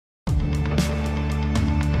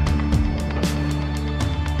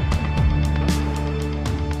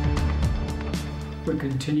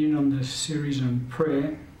continuing on this series on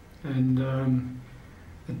prayer, and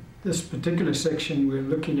this particular section we're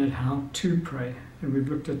looking at how to pray, and we've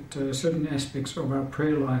looked at certain aspects of our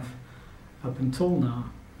prayer life up until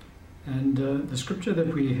now. And the scripture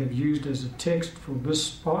that we have used as a text for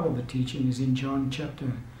this part of the teaching is in John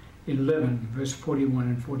chapter 11, verse 41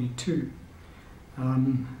 and 42.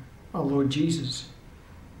 Our Lord Jesus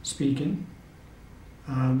speaking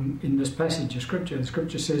in this passage of scripture. The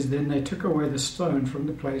scripture says, "Then they took away the stone from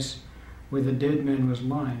the place where the dead man was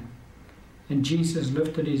lying. And Jesus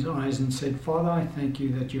lifted his eyes and said, Father, I thank you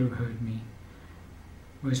that you have heard me."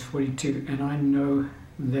 Verse 42, "And I know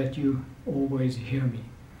that you always hear me."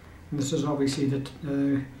 And this is obviously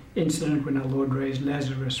the incident when our Lord raised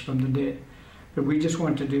Lazarus from the dead. But we just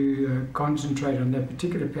want to concentrate on that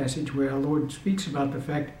particular passage where our Lord speaks about the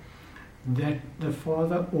fact that the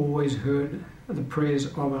Father always heard the prayers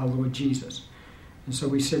of our Lord Jesus. And so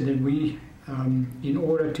we said that we, in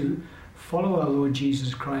order to follow our Lord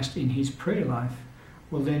Jesus Christ in his prayer life,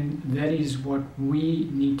 well then that is what we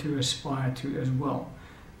need to aspire to as well,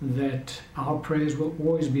 that our prayers will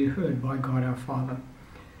always be heard by God our Father.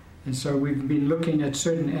 And so we've been looking at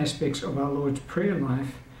certain aspects of our Lord's prayer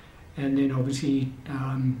life, and then obviously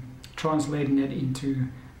translating that into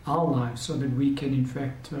our lives so that we can in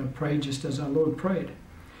fact pray just as our Lord prayed.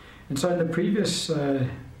 And so in the previous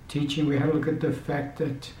teaching we had a look at the fact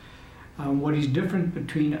that what is different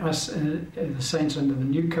between us and the saints under the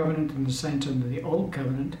New Covenant and the saints under the Old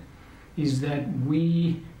Covenant is that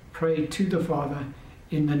we pray to the Father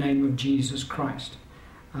in the name of Jesus Christ.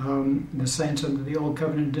 The saints under the Old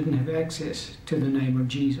Covenant didn't have access to the name of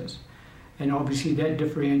Jesus. And obviously that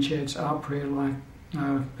differentiates our prayer life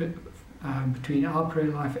between our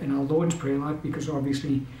prayer life and our Lord's prayer life, because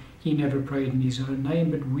obviously he never prayed in his own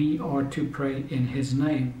name, but we are to pray in his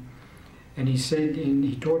name. And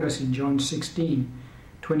he taught us in John 16,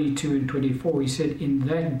 22 and 24, he said, "In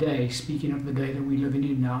that day," speaking of the day that we're living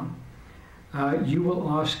in now, "you will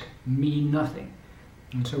ask me nothing."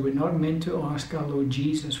 And so we're not meant to ask our Lord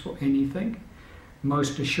Jesus for anything.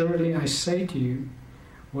 "Most assuredly I say to you,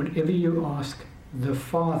 whatever you ask the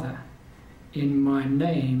Father in my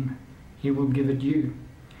name, he will give it you.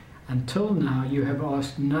 Until now you have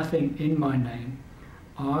asked nothing in my name.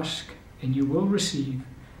 Ask and you will receive,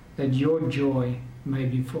 that your joy may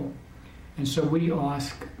be full." And so we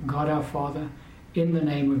ask God our Father in the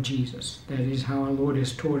name of Jesus. That is how our Lord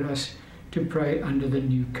has taught us to pray under the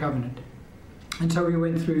New Covenant. And so we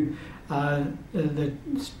went through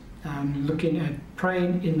looking at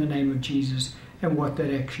praying in the name of Jesus and what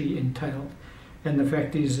that actually entailed. And the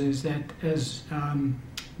fact is that as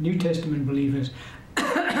New Testament believers,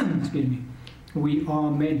 excuse me, we are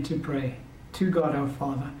meant to pray to God our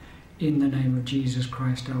Father in the name of Jesus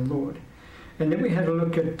Christ our Lord. And then we had a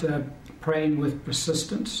look at praying with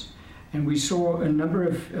persistence, and we saw a number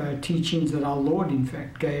of teachings that our Lord in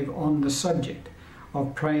fact gave on the subject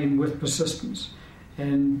of praying with persistence.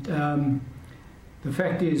 And the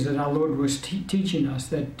fact is that our Lord was teaching us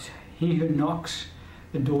that he who knocks,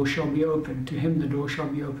 the door shall be opened. To him the door shall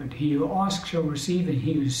be opened. He who asks shall receive, and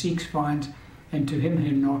he who seeks finds, and to him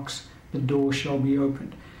who knocks, the door shall be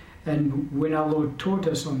opened. And when our Lord taught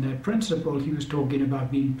us on that principle, he was talking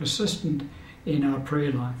about being persistent in our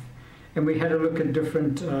prayer life. And we had a look at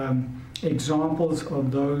different examples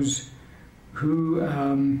of those who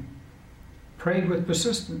prayed with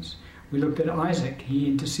persistence. We looked at Isaac. He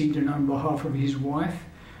interceded on behalf of his wife,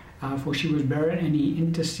 for she was barren, and he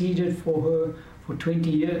interceded for her for 20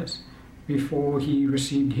 years before he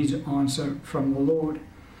received his answer from the Lord.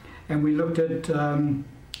 And we looked at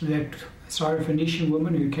that Syrophoenician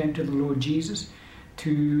woman who came to the Lord Jesus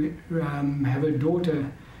to have her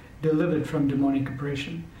daughter delivered from demonic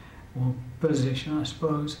oppression, or possession, I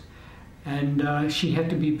suppose. And she had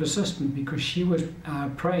to be persistent because she was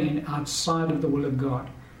praying outside of the will of God.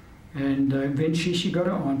 And eventually she got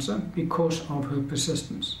an answer because of her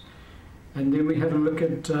persistence. And then we had a look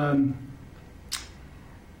at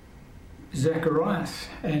Zacharias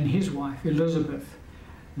and his wife, Elizabeth.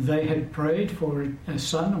 They had prayed for a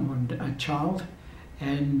son or a child,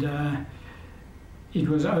 and it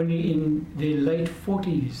was only in their late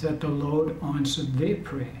 40s that the Lord answered their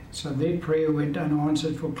prayer. So their prayer went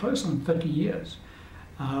unanswered for close on 30 years.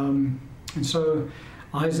 And so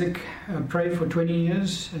Isaac prayed for 20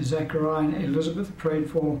 years, Zachariah and Elizabeth prayed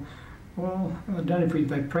for, well, I don't know if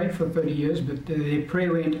they prayed for 30 years, but their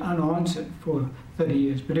prayer went unanswered for 30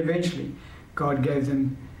 years. But eventually God gave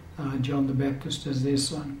them John the Baptist as their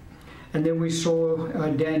son. And then we saw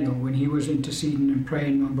Daniel when he was interceding and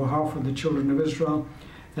praying on behalf of the children of Israel,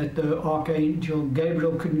 that the archangel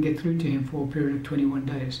Gabriel couldn't get through to him for a period of 21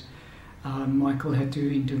 days. Michael had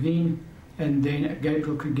to intervene, and then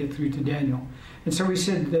Gabriel could get through to Daniel. And so we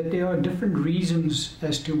said that there are different reasons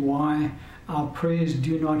as to why our prayers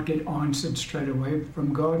do not get answered straight away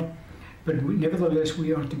from God. But nevertheless,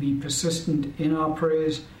 we are to be persistent in our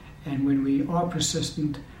prayers. And when we are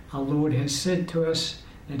persistent, our Lord has said to us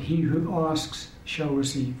that he who asks shall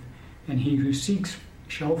receive, and he who seeks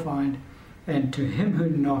shall find, and to him who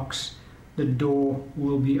knocks, the door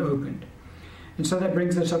will be opened. And so that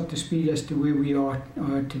brings us up to speed as to where we are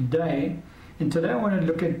today. And today I want to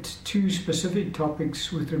look at two specific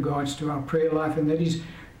topics with regards to our prayer life, and that is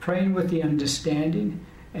praying with the understanding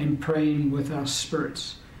and praying with our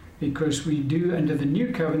spirits. Because we do, under the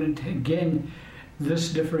new covenant, again,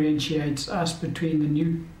 this differentiates us between the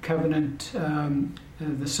new covenant,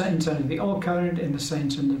 the saints under the old covenant and the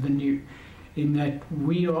saints under the new, in that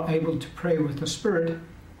we are able to pray with the Spirit,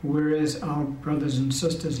 whereas our brothers and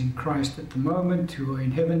sisters in Christ at the moment, who are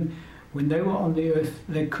in heaven, when they were on the earth,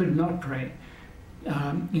 they could not pray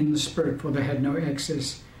in the Spirit, for they had no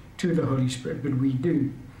access to the Holy Spirit, but we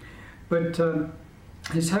do. But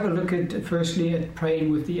let's have a look at, firstly, at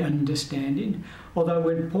praying with the understanding. Although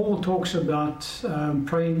when Paul talks about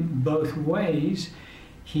praying both ways,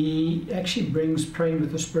 he actually brings praying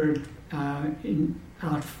with the Spirit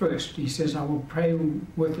out first. He says, I will pray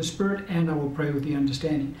with the Spirit and I will pray with the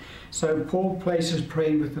understanding. So Paul places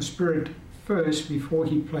praying with the Spirit first before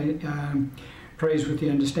he prays with the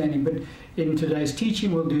understanding. But in today's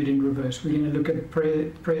teaching, we'll do it in reverse. We're going to look at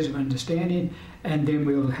prayers of understanding, and then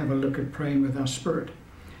we'll have a look at praying with our spirit.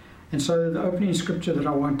 And so the opening scripture that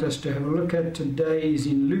I want us to have a look at today is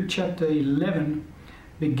in Luke chapter 11,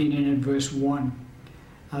 beginning at verse 1.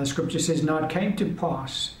 The scripture says, Now it came to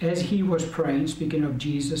pass, as he was praying, speaking of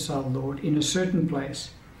Jesus our Lord, in a certain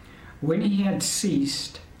place, when he had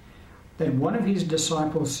ceased, that one of his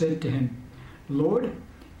disciples said to him, Lord,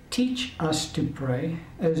 teach us to pray,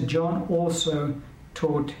 as John also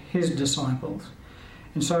taught his disciples.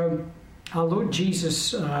 And so our Lord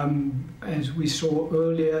Jesus, as we saw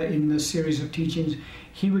earlier in the series of teachings,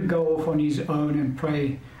 he would go off on his own and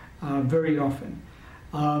pray very often.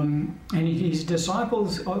 And his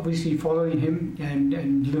disciples, obviously following him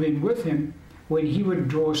and living with him, when he would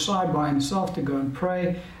draw aside by himself to go and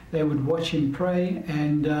pray, they would watch him pray.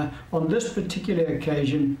 And on this particular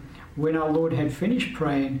occasion, when our Lord had finished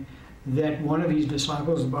praying, that one of his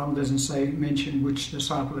disciples, the Bible doesn't mention which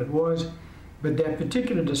disciple it was, but that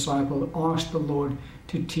particular disciple asked the Lord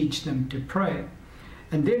to teach them to pray.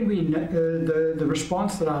 And then the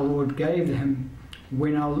response that our Lord gave him,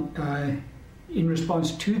 in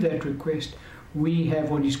response to that request, we have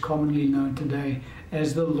what is commonly known today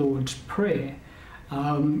as the Lord's Prayer.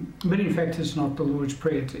 But in fact, it's not the Lord's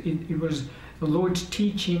Prayer. It was the Lord's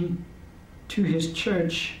teaching to his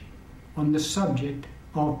church on the subject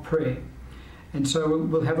of prayer. And so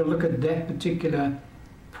we'll have a look at that particular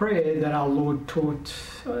prayer that our Lord taught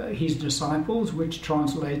his disciples, which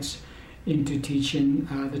translates into teaching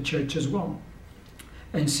the church as well,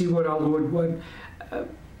 and see what our Lord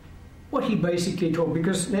what he basically taught,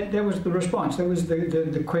 because that was the response. That was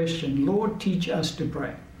the question, Lord, teach us to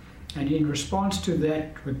pray. And in response to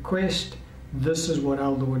that request, this is what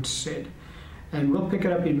our Lord said. And we'll pick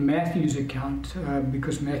it up in Matthew's account,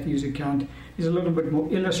 because Matthew's account is a little bit more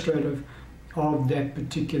illustrative of that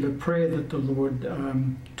particular prayer that the Lord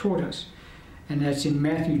taught us. And that's in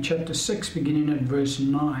Matthew chapter 6, beginning at verse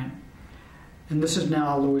 9. And this is now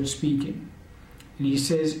our Lord speaking. And he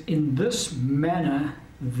says, In this manner,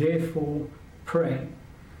 therefore, pray.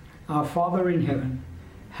 Our Father in heaven,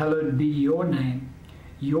 hallowed be your name.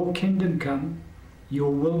 Your kingdom come,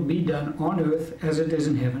 your will be done on earth as it is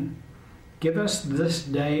in heaven. Give us this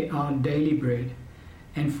day our daily bread,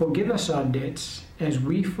 and forgive us our debts as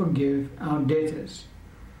we forgive our debtors.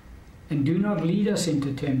 And do not lead us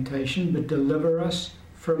into temptation, but deliver us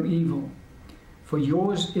from evil. For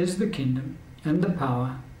yours is the kingdom, and the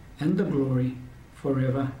power, and the glory,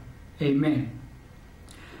 forever. Amen.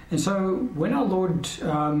 And so when our Lord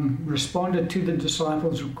responded to the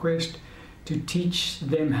disciples' request to teach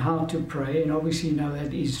them how to pray, and obviously now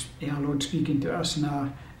that is our Lord speaking to us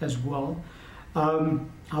now as well, our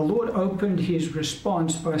Lord opened his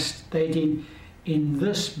response by stating, in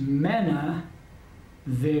this manner,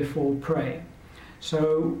 therefore pray.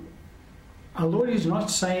 So our Lord is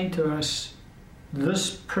not saying to us,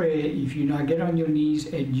 this prayer, if you now get on your knees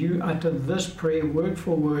and you utter this prayer word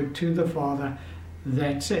for word to the Father,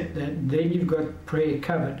 that's it. Then you've got prayer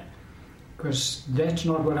covered. Because that's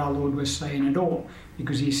not what our Lord was saying at all.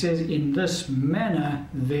 Because he says, in this manner,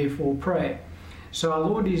 therefore pray. So our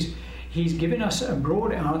Lord he's given us a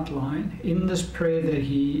broad outline in this prayer that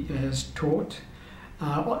he has taught.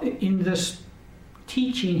 in this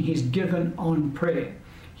teaching He's given on prayer.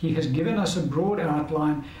 He has given us a broad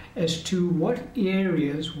outline as to what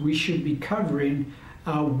areas we should be covering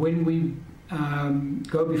when we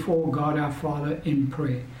go before God our Father in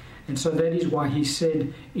prayer. And so that is why He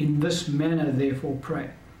said, in this manner therefore pray.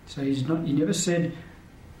 So He never said,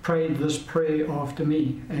 pray this prayer after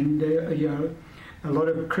me. And a lot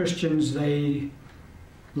of Christians, they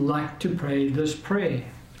like to pray this prayer,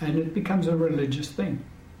 and it becomes a religious thing.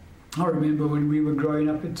 I remember when we were growing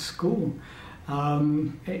up at school,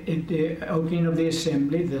 at the opening of the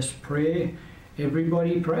assembly, this prayer,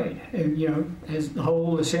 everybody prayed. And, as the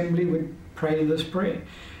whole assembly would pray this prayer.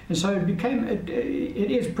 And so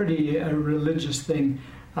it is pretty a religious thing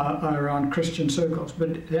around Christian circles.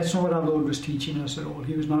 But that's not what our Lord was teaching us at all.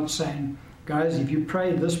 He was not saying, guys, if you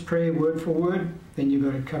pray this prayer word for word, then you've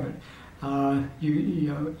got it covered.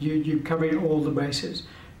 You're covering all the bases.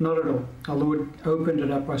 Not at all. Our Lord opened it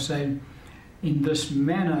up by saying, in this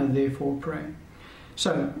manner therefore pray.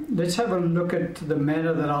 So let's have a look at the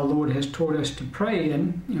manner that our Lord has taught us to pray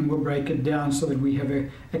in, and we'll break it down so that we have a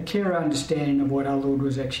clearer understanding of what our Lord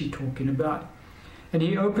was actually talking about. And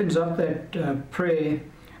He opens up that prayer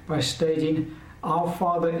by stating, Our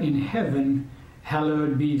Father in heaven,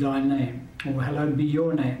 hallowed be thy name, or hallowed be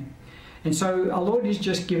your name. And so our Lord is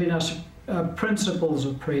just giving us principles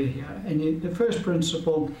of prayer here. And the first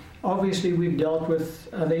principle, obviously we've dealt with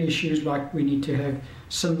other issues like we need to have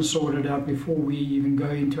sin sorted out before we even go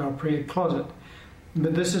into our prayer closet.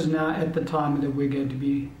 But this is now at the time that we're going to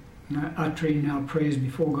be uttering our prayers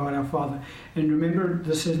before God our Father. And remember,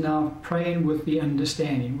 this is now praying with the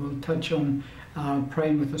understanding. We'll touch on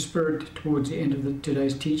praying with the Spirit towards the end of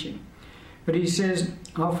today's teaching. But He says,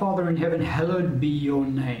 Our Father in heaven, hallowed be your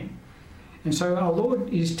name. And so our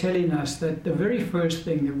Lord is telling us that the very first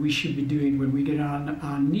thing that we should be doing when we get on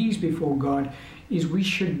our knees before God is we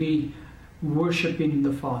should be worshiping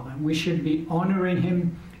the Father. We should be honoring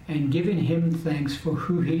Him and giving Him thanks for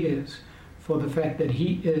who He is, for the fact that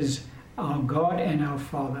He is our God and our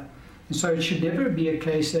Father. And so it should never be a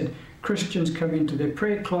case that Christians come into their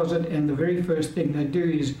prayer closet and the very first thing they do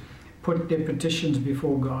is put their petitions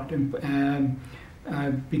before God and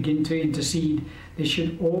begin to intercede. There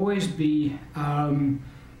should always be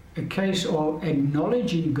a case of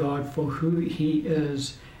acknowledging God for who He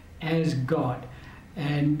is as God.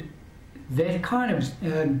 And that kind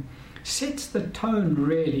of sets the tone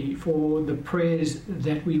really for the prayers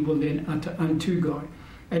that we will then utter unto God.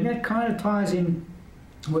 And that kind of ties in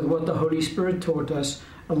with what the Holy Spirit taught us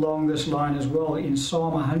along this line as well. In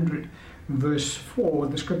Psalm 100 verse 4,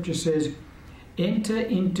 the scripture says, Enter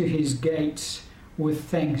into His gates with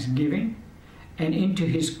thanksgiving, and into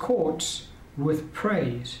His courts with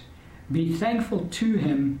praise. Be thankful to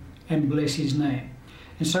Him and bless His name.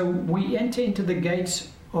 And so we enter into the gates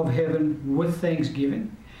of heaven with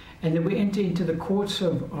thanksgiving, and then we enter into the courts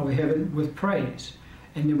of heaven with praise.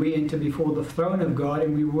 And then we enter before the throne of God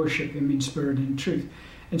and we worship Him in spirit and truth.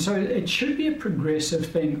 And so it should be a progressive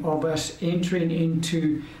thing of us entering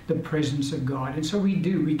into the presence of God. And so we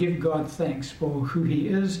do. We give God thanks for who He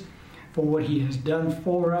is, for what He has done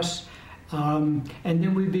for us. And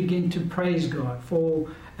then we begin to praise God for,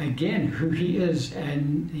 again, who He is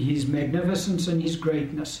and His magnificence and His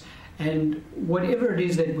greatness. And whatever it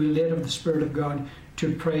is that we're led of the Spirit of God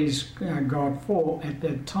to praise God for at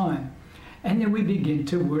that time. And then we begin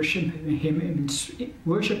to worship Him in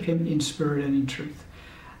spirit and in truth.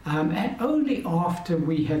 And only after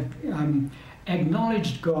we have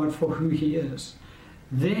acknowledged God for who He is,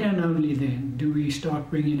 then and only then do we start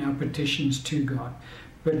bringing our petitions to God.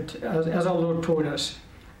 But as our Lord taught us,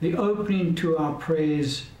 the opening to our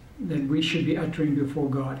prayers that we should be uttering before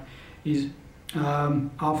God is,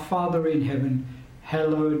 Our Father in heaven,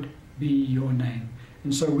 hallowed be your name.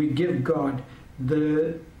 And so we give God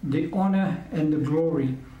the honor and the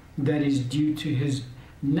glory that is due to His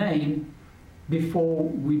name before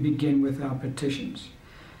we begin with our petitions.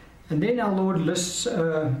 And then our Lord lists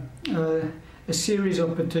a series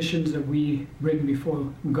of petitions that we bring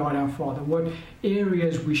before God our Father, what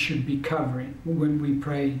areas we should be covering when we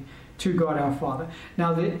pray to God our Father.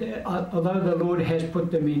 Now, although the Lord has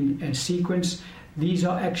put them in a sequence, these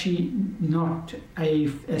are actually not a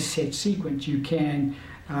set sequence. You can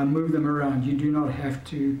move them around. You do not have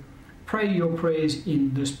to pray your prayers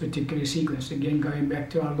in this particular sequence. Again, going back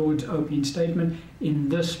to our Lord's opening statement, in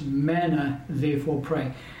this manner, therefore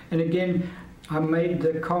pray. And again, I made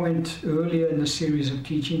the comment earlier in the series of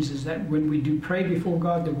teachings is that when we do pray before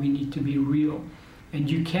God, that we need to be real. And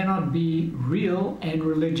you cannot be real and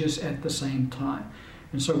religious at the same time.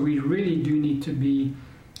 And so we really do need to be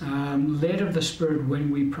led of the Spirit when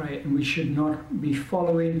we pray, and we should not be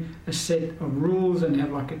following a set of rules and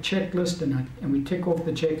have like a checklist, and we tick off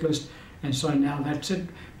the checklist, and so now that's it,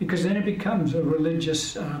 because then it becomes a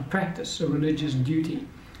religious practice, a religious duty,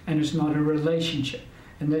 and it's not a relationship.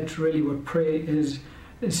 And that's really what prayer is,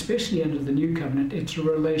 especially under the New Covenant. It's a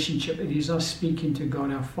relationship. It is us speaking to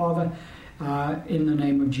God our Father in the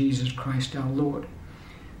name of Jesus Christ our Lord.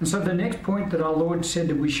 And so the next point that our Lord said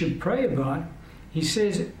that we should pray about, he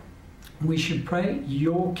says we should pray,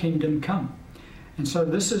 your kingdom come. And so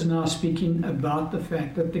this is now speaking about the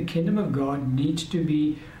fact that the kingdom of God needs to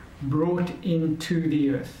be brought into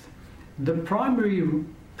the earth. The primary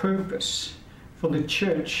purpose for the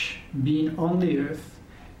church being on the earth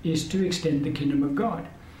is to extend the kingdom of God,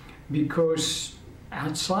 because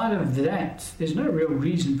outside of that there's no real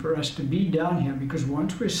reason for us to be down here, because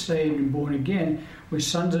once we're saved and born again, we're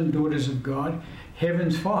sons and daughters of God.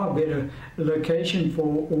 Heaven's far better location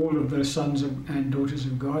for all of the sons and daughters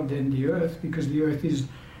of God than the earth, because the earth is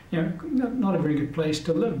not a very good place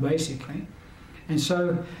to live, basically. And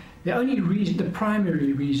so the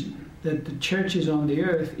primary reason that the church is on the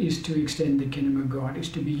earth is to extend the kingdom of God, is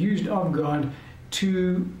to be used of God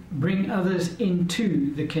to bring others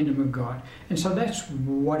into the kingdom of God. And so that's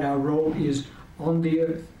what our role is on the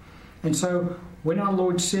earth. And so when our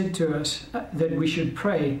Lord said to us that we should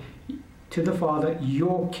pray to the Father,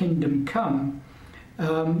 your kingdom come,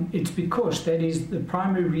 it's because that is the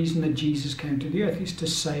primary reason that Jesus came to the earth, is to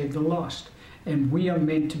save the lost. And we are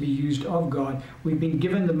meant to be used of God. We've been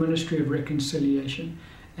given the ministry of reconciliation.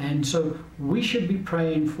 And so we should be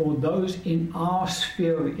praying for those in our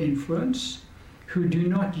sphere of influence who do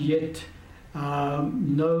not yet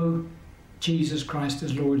know Jesus Christ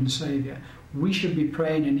as Lord and Savior. We should be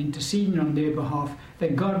praying and interceding on their behalf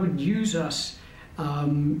that God would use us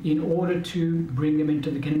in order to bring them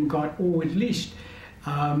into the kingdom of God, or at least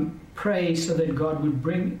pray so that God would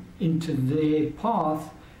bring into their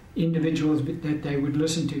path individuals that they would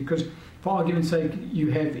listen to. Because for argument's sake,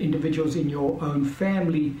 you have individuals in your own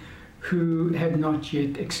family who have not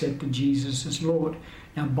yet accepted Jesus as Lord.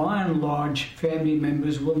 Now, by and large, family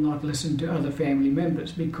members will not listen to other family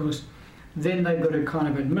members, because then they've got to kind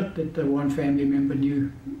of admit that the one family member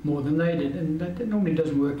knew more than they did, and that normally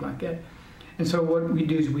doesn't work like that. And so what we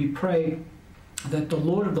do is we pray that the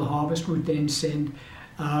Lord of the harvest would then send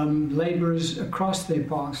laborers across their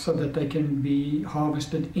path so that they can be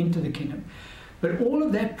harvested into the kingdom. But all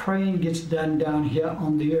of that praying gets done down here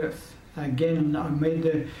on the earth. Again, I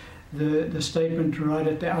made the statement right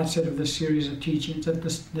at the outset of the series of teachings that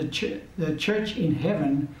the church in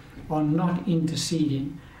heaven are not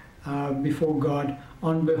interceding before God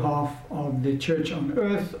on behalf of the church on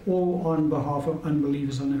earth or on behalf of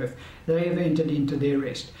unbelievers on earth. They have entered into their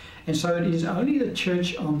rest. And so it is only the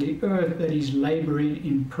church on the earth that is laboring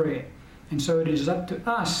in prayer. And so it is up to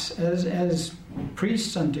us as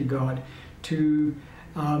priests unto God to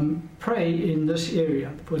pray in this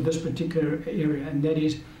area, for this particular area, and that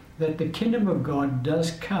is that the kingdom of God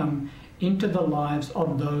does come into the lives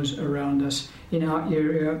of those around us in our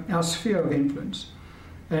area, our sphere of influence.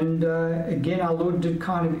 And again, our Lord did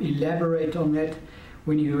kind of elaborate on that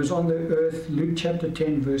when he was on the earth. Luke chapter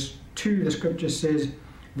 10, verse 2, the scripture says,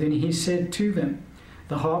 "Then he said to them,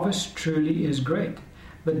 the harvest truly is great,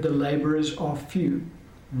 but the laborers are few.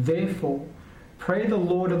 Therefore, pray the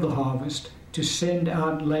Lord of the harvest to send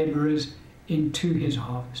out laborers into his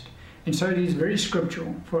harvest." And so it is very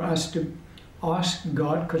scriptural for us to ask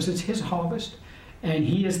God, because it's his harvest and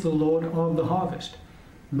he is the Lord of the harvest.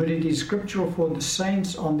 But it is scriptural for the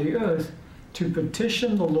saints on the earth to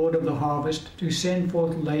petition the Lord of the harvest to send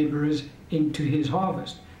forth laborers into his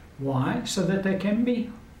harvest. Why? So that they can be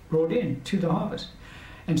brought in to the harvest.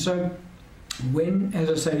 And so when, as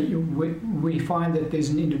I say, we find that there's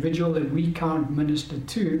an individual that we can't minister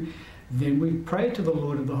to, then we pray to the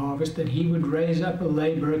Lord of the harvest that he would raise up a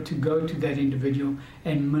laborer to go to that individual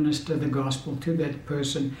and minister the gospel to that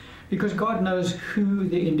person, because God knows who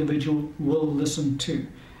the individual will listen to.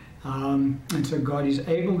 And so God is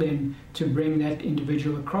able then to bring that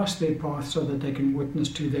individual across their path so that they can witness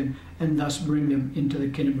to them and thus bring them into the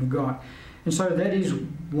kingdom of God. And so that is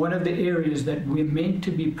one of the areas that we're meant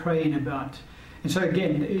to be praying about. And so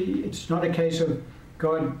again, it's not a case of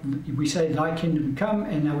God, we say, thy kingdom come,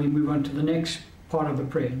 and now we move on to the next part of the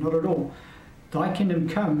prayer. Not at all. Thy kingdom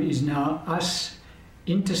come is now us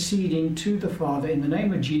interceding to the Father in the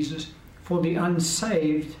name of Jesus for the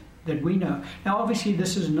unsaved that we know. Now obviously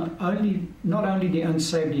this is not only the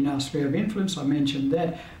unsaved in our sphere of influence, I mentioned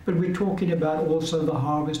that, but we're talking about also the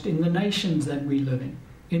harvest in the nations that we live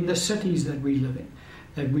in the cities that we live in.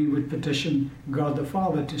 that we would petition God the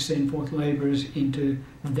Father to send forth laborers into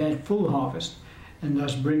that full harvest and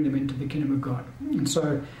thus bring them into the kingdom of God. And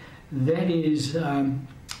so that is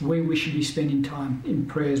where we should be spending time in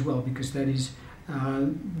prayer as well, because that is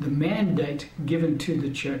the mandate given to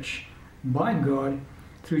the church by God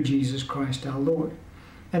through Jesus Christ our Lord.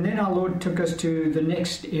 And then our Lord took us to the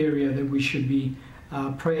next area that we should be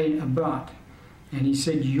praying about. And he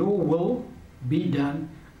said, your will be done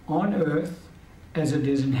on earth as it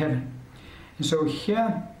is in heaven. And so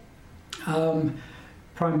here,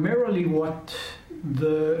 primarily what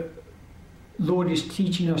the Lord is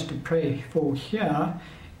teaching us to pray for here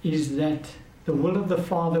is that the will of the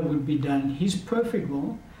Father would be done, his perfect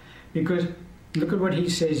will, because look at what he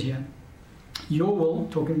says here. Your will,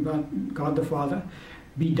 talking about God the Father,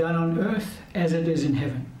 be done on earth as it is in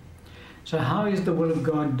heaven. So how is the will of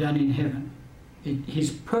God done in heaven?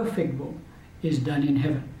 His perfect will is done in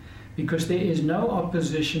heaven, because there is no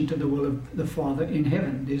opposition to the will of the Father in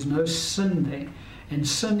heaven. There's no sin there, and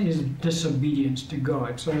sin is disobedience to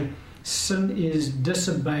God. So sin is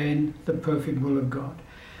disobeying the perfect will of God,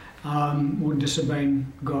 or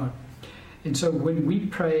disobeying God. And so when we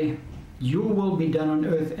pray, your will be done on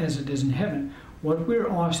earth as it is in heaven, what we're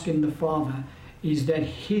asking the Father is that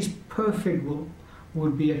his perfect will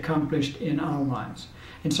would be accomplished in our lives.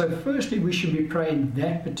 And so firstly, we should be praying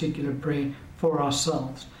that particular prayer for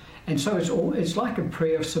ourselves. And so it's like a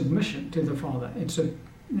prayer of submission to the Father.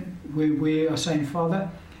 We are saying, Father,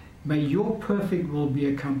 may your perfect will be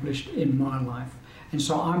accomplished in my life. And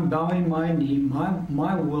so I'm bowing my knee,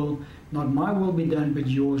 my will, not my will be done, but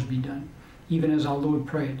yours be done. Even as our Lord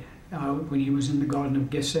prayed when he was in the Garden of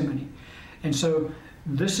Gethsemane. And so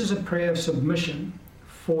this is a prayer of submission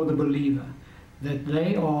for the believer, that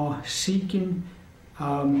they are seeking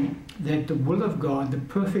that the will of God, the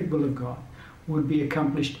perfect will of God, would be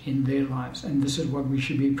accomplished in their lives. And this is what we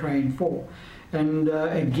should be praying for. And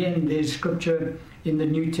again, there's scripture in the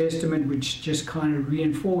New Testament which just kind of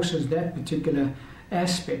reinforces that particular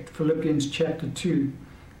aspect. Philippians chapter 2,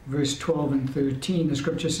 verse 12 and 13, the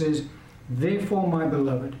scripture says, therefore, my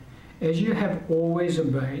beloved, as you have always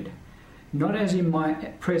obeyed, not as in my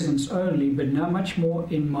presence only, but now much more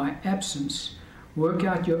in my absence, work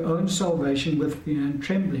out your own salvation with fear and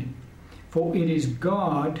trembling. For it is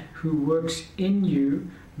God who works in you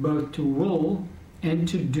both to will and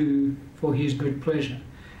to do for his good pleasure.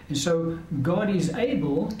 And so God is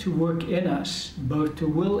able to work in us both to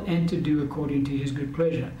will and to do according to his good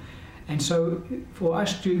pleasure. And so for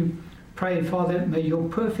us to pray, Father, may your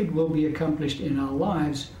perfect will be accomplished in our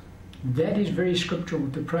lives, that is very scriptural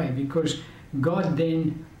to pray, because God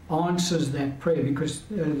then answers that prayer, because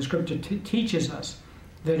the scripture teaches us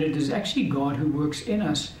that it is actually God who works in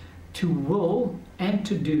us to will and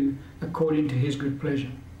to do according to his good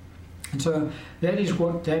pleasure. And so that is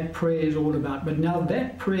what that prayer is all about. But now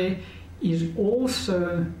that prayer is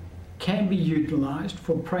also can be utilized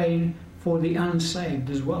for praying for the unsaved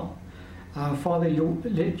as well. Father,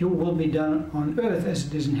 let your will be done on earth as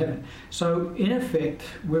it is in heaven. So in effect,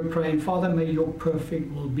 we're praying, Father, may your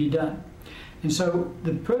perfect will be done. And so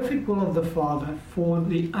the perfect will of the Father for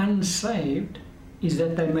the unsaved is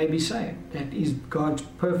that they may be saved. That is God's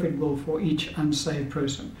perfect will for each unsaved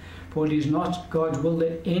person. For it is not God's will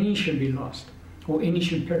that any should be lost or any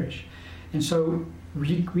should perish. And so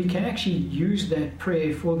we can actually use that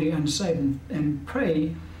prayer for the unsaved and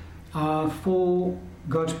pray for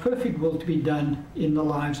God's perfect will to be done in the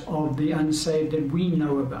lives of the unsaved that we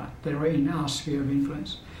know about, that are in our sphere of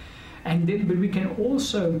influence. And then, but we can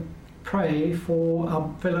also pray for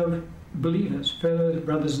our fellow believers, fellow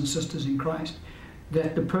brothers and sisters in Christ,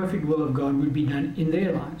 that the perfect will of God would be done in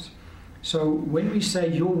their lives. So when we say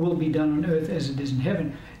your will be done on earth as it is in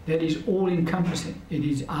heaven, that is all encompassing. It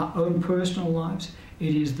is our own personal lives,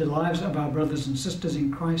 it is the lives of our brothers and sisters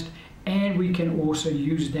in Christ, and we can also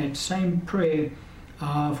use that same prayer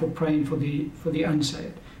for praying for the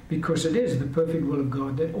unsaved, because it is the perfect will of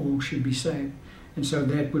God that all should be saved. And so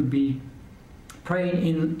that would be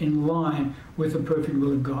praying in line with the perfect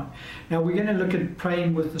will of God. Now we're going to look at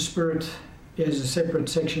praying with the Spirit as a separate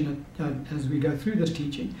section as we go through this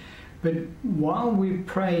teaching. But while we're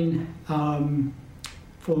praying when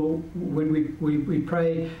we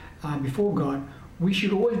pray before God, we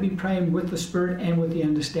should always be praying with the Spirit and with the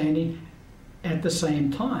understanding at the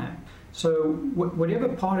same time. So whatever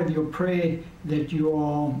part of your prayer that you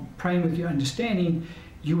are praying with your understanding,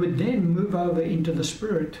 you would then move over into the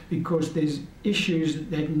Spirit, because there's issues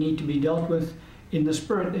that need to be dealt with in the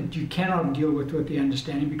Spirit that you cannot deal with the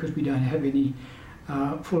understanding, because we don't have any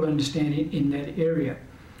full understanding in that area.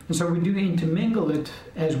 And so we do intermingle it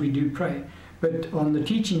as we do pray. But on the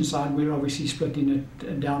teaching side, we're obviously splitting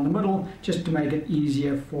it down the middle just to make it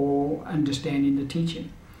easier for understanding the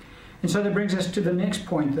teaching. And so that brings us to the next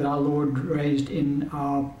point that our Lord raised in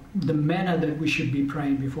the manner that we should be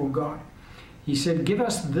praying before God. He said, "Give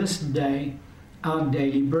us this day our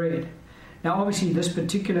daily bread." Now, obviously, this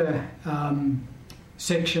particular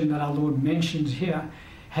section that our Lord mentions here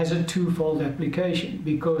has a twofold application,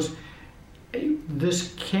 because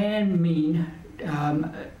this can mean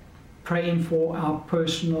praying for our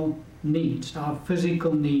personal needs, our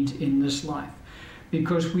physical needs in this life,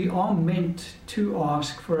 because we are meant to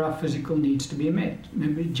ask for our physical needs to be met.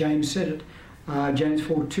 Remember, James said it, James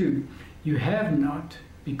 4:2, "You have not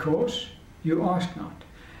because you ask not."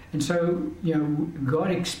 And so,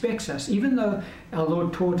 God expects us, even though our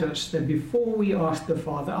Lord taught us that before we ask the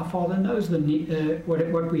Father, our Father knows the need,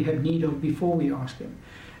 what we have need of before we ask Him.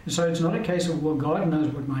 And so it's not a case of, well, God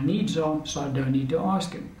knows what my needs are, so I don't need to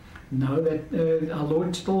ask Him. No, that our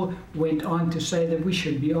Lord still went on to say that we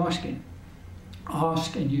should be asking.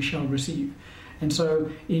 Ask and you shall receive. And so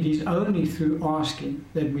it is only through asking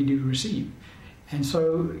that we do receive. And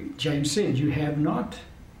so James said, "You have not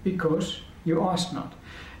because you ask not."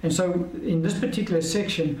 And so in this particular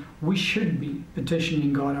section, we should be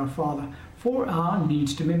petitioning God our Father for our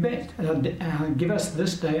needs to be met. Give us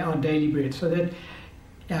this day our daily bread. So that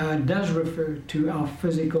does refer to our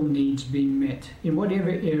physical needs being met in whatever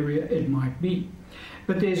area it might be.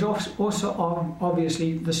 But there's also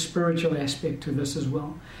obviously the spiritual aspect to this as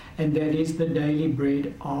well. And that is the daily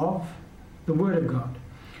bread of the Word of God.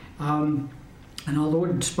 And our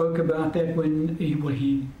Lord spoke about that when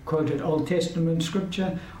he quoted Old Testament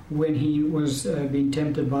scripture when he was being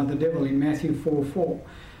tempted by the devil in Matthew 4:4.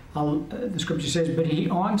 The scripture says, "But he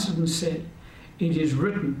answered and said, It is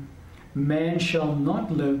written, man shall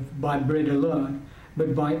not live by bread alone,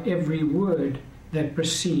 but by every word that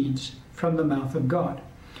proceeds from the mouth of God."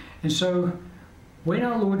 And so when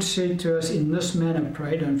our Lord said to us, "In this manner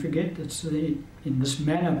pray," don't forget, it's in this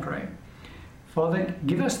manner pray. Father,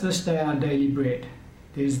 give us this day our daily bread.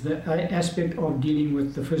 There's the aspect of dealing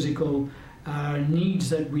with the physical needs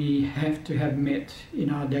that we have to have met in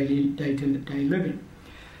our day-to-day living.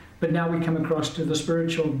 But now we come across to the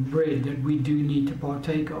spiritual bread that we do need to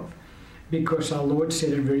partake of. Because our Lord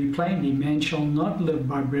said it very plainly, man shall not live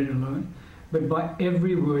by bread alone, but by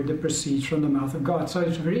every word that proceeds from the mouth of God. So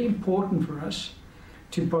it's very important for us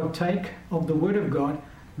to partake of the Word of God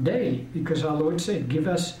daily, because our Lord said, "Give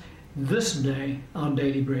us this day our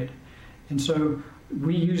daily bread." And so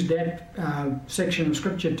we use that section of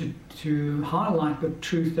scripture to highlight the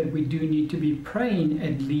truth that we do need to be praying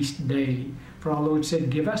at least daily. For our Lord said,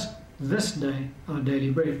 "Give us this day our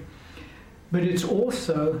daily bread." But it's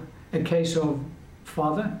also a case of,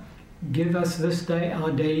 Father, give us this day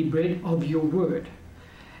our daily bread of your word.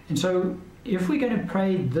 And so if we're going to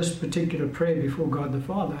pray this particular prayer before God the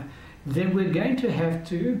Father, then we're going to have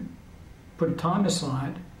to put time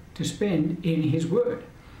aside to spend in His Word.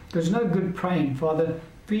 There's no good praying, "Father,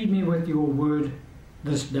 feed me with your word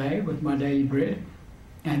this day, with my daily bread,"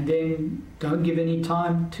 and then don't give any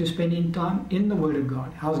time to spending time in the Word of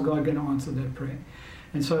God. How's God going to answer that prayer?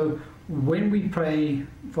 And so when we pray,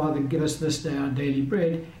 "Father, give us this day our daily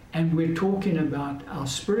bread," and we're talking about our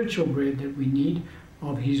spiritual bread that we need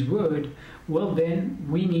of His Word, well then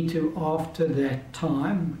we need to, after that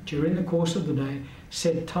time, during the course of the day,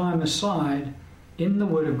 set time aside in the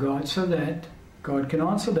Word of God so that God can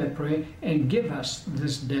answer that prayer and give us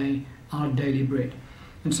this day our daily bread.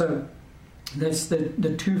 And so that's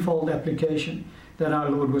the twofold application that our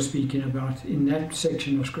Lord was speaking about in that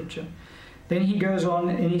section of Scripture. Then He goes on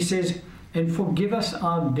and He says, "And forgive us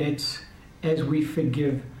our debts as we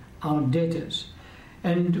forgive our debtors."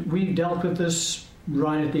 And we've dealt with this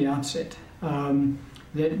right at the outset.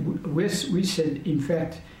 That we said, in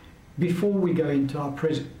fact, before we go into our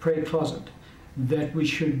prayer closet, that we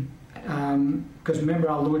should, because remember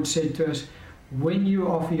our Lord said to us, when you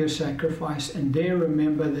offer your sacrifice and there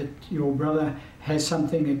remember that your brother has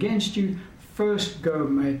something against you, first go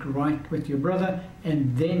make right with your brother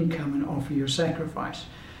and then come and offer your sacrifice.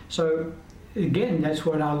 So again, that's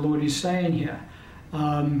what our Lord is saying here,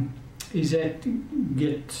 is that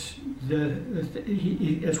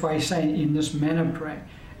that's why He's saying in this manner pray.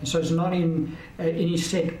 And so it's not in any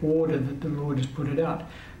set order that the Lord has put it out.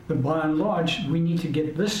 But by and large, we need to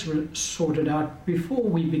get this sorted out before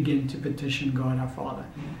we begin to petition God our Father.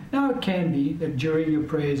 Now it can be that during your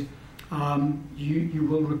prayers, you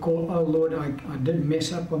will recall, "Oh Lord, I did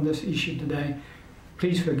mess up on this issue today.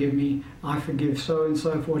 Please forgive me. I forgive so and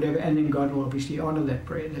so for whatever." And then God will obviously honor that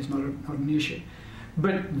prayer. That's not an issue.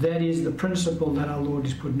 But that is the principle that our Lord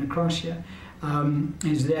is putting across here.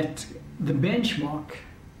 is that the benchmark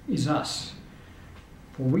is us.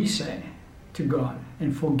 For we say to God,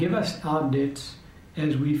 and forgive us our debts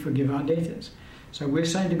as we forgive our debtors. So we're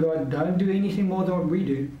saying to God, don't do anything more than what we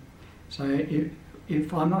do. So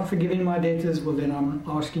if I'm not forgiving my debtors, well then I'm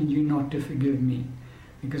asking you not to forgive me.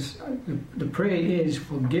 Because the prayer is,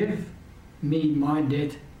 forgive me my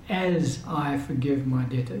debt as I forgive my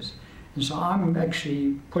debtors. And so I'm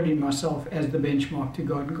actually putting myself as the benchmark to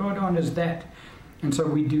God. And God honors that. And so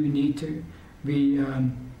we do need to be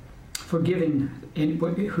forgiving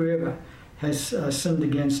whoever has sinned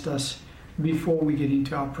against us before we get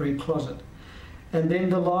into our prayer closet. And then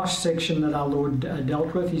the last section that our Lord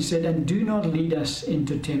dealt with, he said, and do not lead us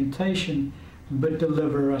into temptation, but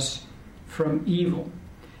deliver us from evil.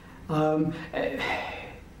 The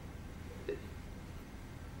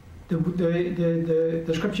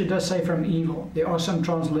scripture does say from evil. There are some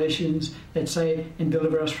translations that say, and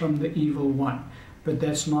deliver us from the evil one. But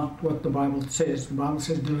that's not what the Bible says. The Bible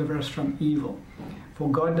says, deliver us from evil. For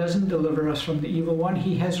God doesn't deliver us from the evil one.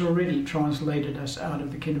 He has already translated us out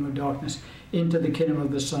of the kingdom of darkness into the kingdom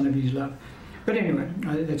of the Son of his love. But anyway,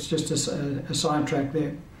 that's just a sidetrack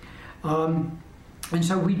there. And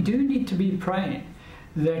so we do need to be praying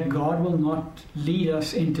that God will not lead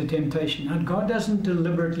us into temptation. Now, God doesn't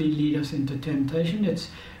deliberately lead us into temptation.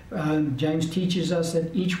 James teaches us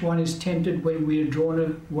that each one is tempted when we are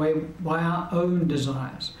drawn away by our own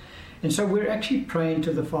desires. And so we're actually praying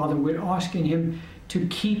to the Father. We're asking him to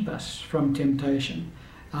keep us from temptation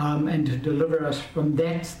and to deliver us from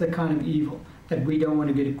that's the kind of evil that we don't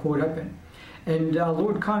want to get caught up in. And our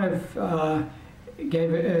Lord kind of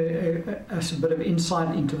gave us a bit of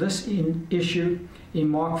insight into this issue in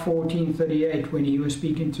Mark 14:38 when he was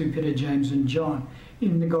speaking to Peter, James and John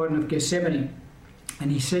in the Garden of Gethsemane.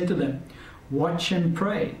 And he said to them, watch and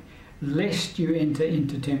pray, lest you enter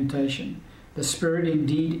into temptation. The spirit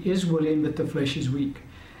indeed is willing, but the flesh is weak.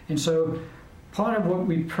 And so part of what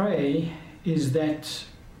we pray is that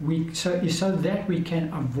so that we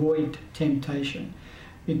can avoid temptation.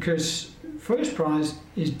 Because first prize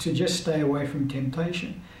is to just stay away from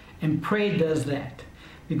temptation. And prayer does that.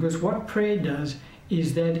 Because what prayer does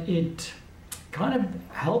is that it kind of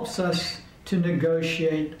helps us to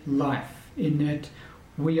negotiate life, in that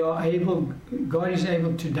God is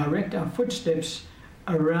able to direct our footsteps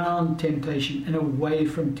around temptation and away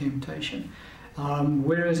from temptation.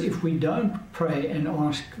 Whereas if we don't pray and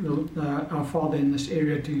ask our Father in this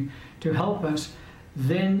area to help us,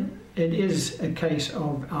 then it is a case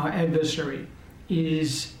of our adversary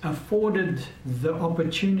is afforded the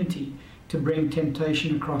opportunity to bring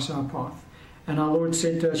temptation across our path. And our Lord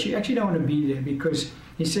said to us, you actually don't want to be there, because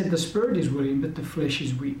he said the spirit is willing, but the flesh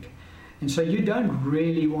is weak. And so you don't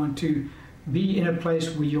really want to be in a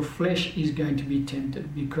place where your flesh is going to be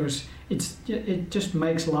tempted, because it just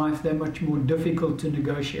makes life that much more difficult to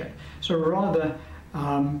negotiate. So rather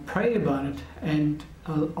pray about it and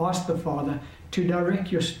ask the Father to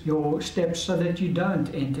direct your steps so that you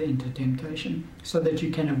don't enter into temptation, so that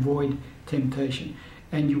you can avoid temptation.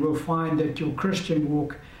 And you will find that your Christian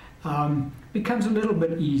walk becomes a little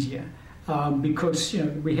bit easier because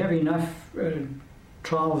we have enough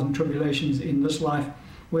trials and tribulations in this life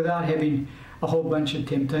without having a whole bunch of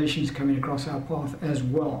temptations coming across our path as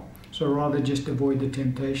well. So rather just avoid the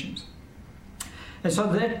temptations. And so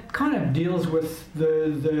that kind of deals with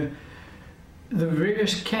the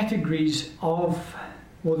various categories of,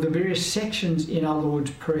 or the various sections in our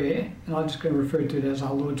Lord's Prayer. And I'm just going to refer to it as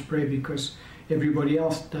our Lord's Prayer because everybody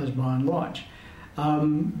else does by and large.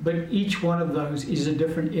 But each one of those is a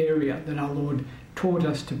different area that our Lord taught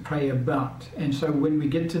us to pray about. And so when we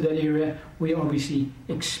get to that area, we obviously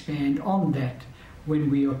expand on that when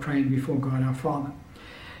we are praying before God our Father.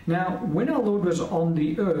 Now, when our Lord was on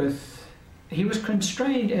the earth, he was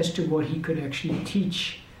constrained as to what he could actually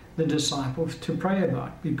teach the disciples to pray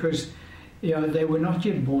about, because they were not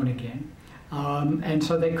yet born again. And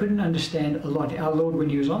so they couldn't understand a lot. Our Lord, when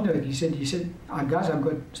he was on the earth, he said, guys, I've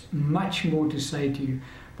got much more to say to you,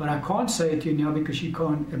 but I can't say it to you now because you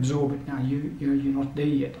can't absorb it now. You're not there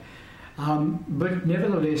yet. But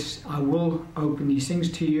nevertheless, I will open these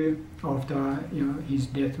things to you after his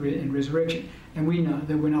death and resurrection. And we know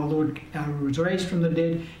that when our Lord was raised from the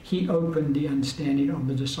dead, he opened the understanding of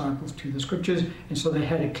the disciples to the scriptures, and so they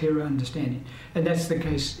had a clearer understanding. And that's the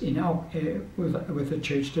case in our with the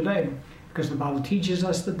church today, because the Bible teaches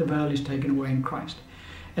us that the veil is taken away in Christ.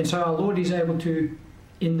 And so our Lord is able to,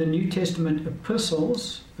 in the New Testament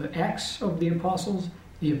epistles, the Acts of the Apostles,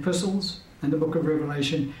 the epistles, and the book of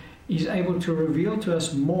Revelation, he's able to reveal to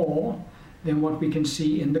us more than what we can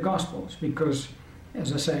see in the Gospels, because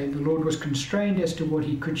as I say, the Lord was constrained as to what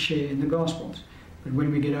he could share in the Gospels. But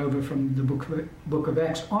when we get over from the book of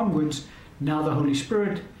Acts onwards, now the Holy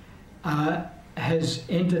Spirit has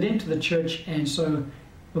entered into the church, and so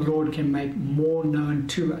the Lord can make more known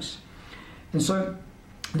to us. And so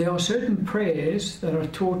there are certain prayers that are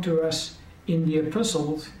taught to us in the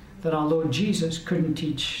epistles that our Lord Jesus couldn't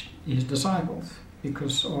teach his disciples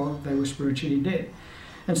because they were spiritually dead.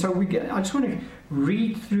 And so I just want to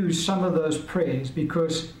read through some of those prayers,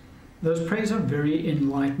 because those prayers are very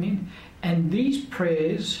enlightening, and these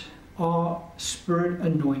prayers are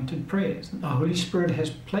Spirit-anointed prayers. The Holy Spirit has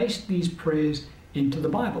placed these prayers into the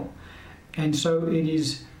Bible. And so it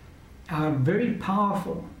is very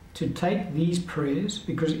powerful to take these prayers,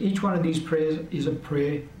 because each one of these prayers is a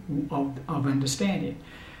prayer of understanding.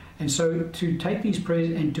 And so to take these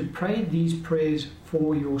prayers and to pray these prayers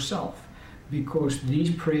for yourself, because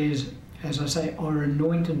these prayers, as I say, are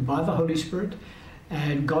anointed by the Holy Spirit,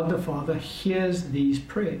 and God the Father hears these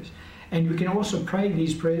prayers. And we can also pray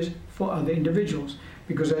these prayers for other individuals,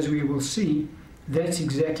 because as we will see, that's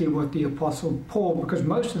exactly what the Apostle Paul, because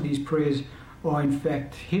most of these prayers are in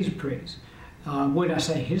fact his prayers. When I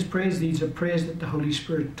say his prayers, these are prayers that the Holy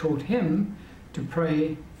Spirit taught him to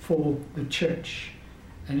pray for the church.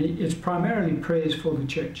 And it's primarily prayers for the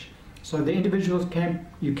church. So the individuals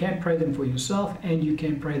you can't pray them for yourself, and you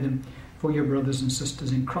can pray them for your brothers and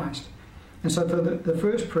sisters in Christ. And so for the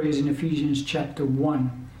first prayer is in Ephesians chapter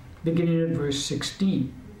 1, beginning at verse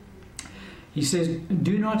 16. He says,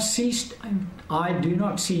 I do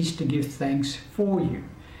not cease to give thanks for you,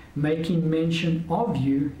 making mention of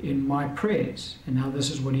you in my prayers. And now this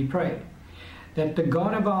is what he prayed. That the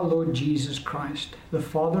God of our Lord Jesus Christ, the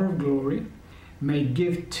Father of glory, may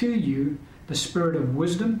give to you the spirit of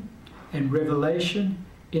wisdom and revelation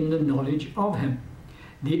in the knowledge of him,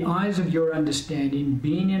 the eyes of your understanding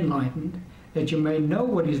being enlightened, that you may know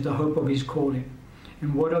what is the hope of his calling,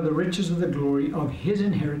 and what are the riches of the glory of his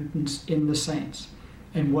inheritance in the saints,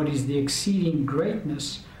 and what is the exceeding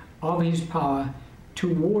greatness of his power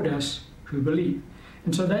toward us who believe.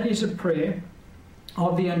 And so that is a prayer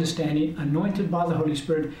of the understanding, anointed by the Holy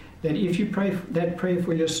Spirit, that if you pray that prayer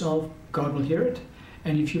for yourself, God will hear it.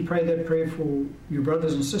 And if you pray that prayer for your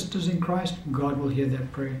brothers and sisters in Christ, God will hear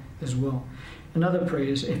that prayer as well. Another prayer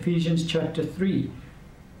is Ephesians chapter 3,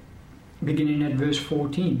 beginning at verse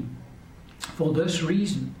 14. For this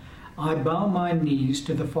reason, I bow my knees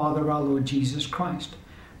to the Father of our Lord Jesus Christ,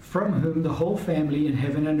 from whom the whole family in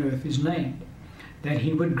heaven and earth is named, that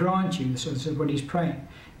he would grant you, so this is what he's praying,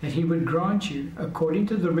 that he would grant you, according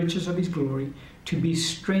to the riches of his glory, to be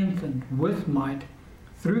strengthened with might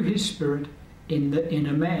through his Spirit in the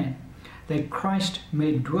inner man, that Christ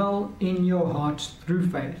may dwell in your hearts through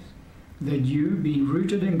faith, that you, being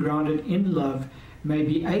rooted and grounded in love, may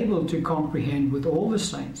be able to comprehend with all the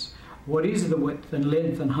saints what is the width and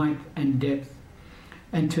length and height and depth,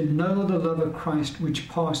 and to know the love of Christ which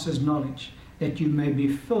passes knowledge, that you may be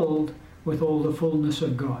filled with all the fullness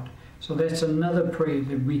of God. So that's another prayer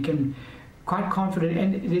that we can quite confident,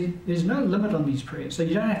 and there's no limit on these prayers. So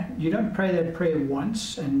you don't pray that prayer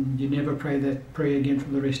once and you never pray that prayer again for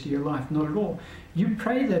the rest of your life. Not at all. You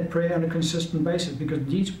pray that prayer on a consistent basis, because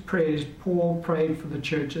these prayers Paul prayed for the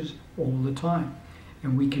churches all the time,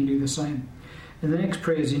 and we can do the same. And the next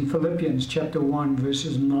prayer is in Philippians chapter 1,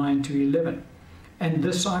 verses 9 to 11. And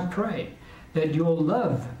this I pray, that your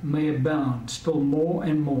love may abound still more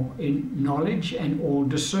and more in knowledge and all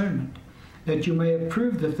discernment, that you may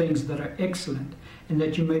approve the things that are excellent, and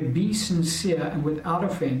that you may be sincere and without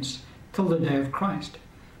offense till the day of Christ,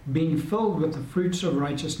 being filled with the fruits of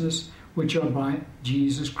righteousness which are by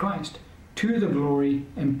Jesus Christ, to the glory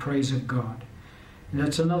and praise of God. And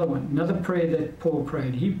that's another one, another prayer that Paul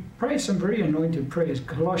prayed. He prayed some very anointed prayers.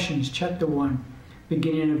 Colossians chapter 1,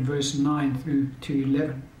 beginning at verse 9 through to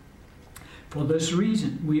 11. For this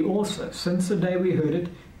reason, we also, since the day we heard it,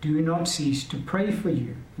 do not cease to pray for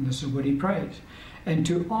you. And this is what he prays. And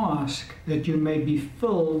to ask that you may be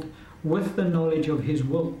filled with the knowledge of his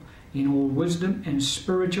will, in all wisdom and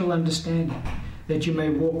spiritual understanding, that you may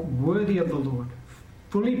walk worthy of the Lord,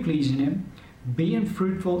 fully pleasing him, being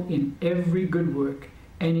fruitful in every good work,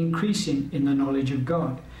 and increasing in the knowledge of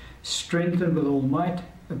God, strengthened with all might,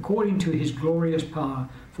 according to his glorious power,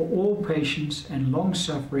 for all patience and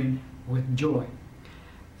long-suffering with joy.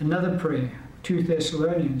 Another prayer, 2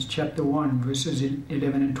 Thessalonians chapter 1, verses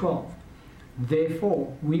 11 and 12.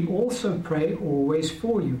 Therefore, we also pray always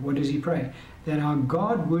for you. What does he pray? That our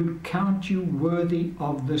God would count you worthy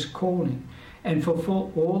of this calling, and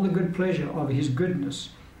fulfill all the good pleasure of his goodness,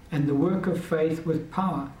 and the work of faith with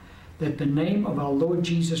power, that the name of our Lord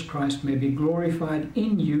Jesus Christ may be glorified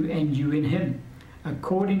in you and you in him,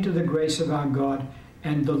 according to the grace of our God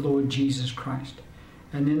and the Lord Jesus Christ.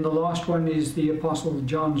 And then the last one is the Apostle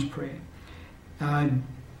John's prayer.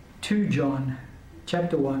 2 John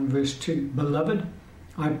chapter 1 verse 2. Beloved,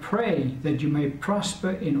 I pray that you may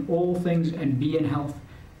prosper in all things and be in health,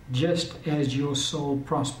 just as your soul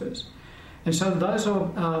prospers. And so those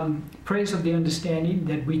are prayers of the understanding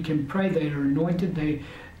that we can pray. They are anointed.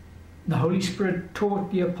 The Holy Spirit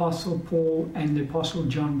taught the Apostle Paul and the Apostle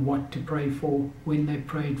John what to pray for when they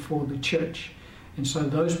prayed for the church. And so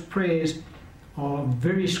those prayers are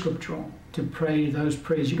very scriptural to pray those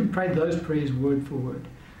prayers. You can pray those prayers word for word,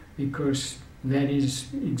 because that is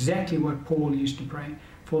exactly what Paul used to pray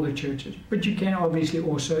for the churches. But you can obviously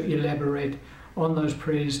also elaborate on those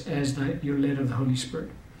prayers as you're led of the Holy Spirit.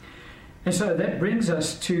 And so that brings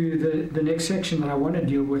us to the next section that I want to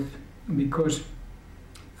deal with, because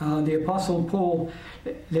the Apostle Paul,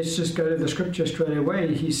 let's just go to the scripture straight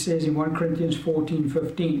away. He says in 1 Corinthians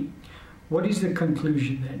 14:15, what is the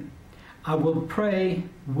conclusion then? I will pray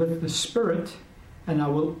with the Spirit, and I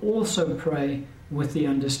will also pray with the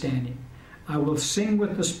understanding. I will sing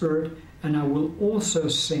with the Spirit, and I will also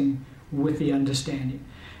sing with the understanding.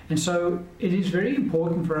 And so it is very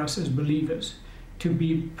important for us as believers to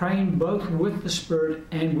be praying both with the Spirit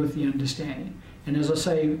and with the understanding. And as I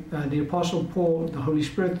say, the Apostle Paul, the Holy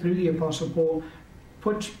Spirit through the Apostle Paul,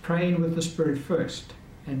 puts praying with the Spirit first,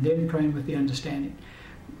 and then praying with the understanding.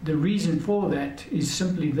 The reason for that is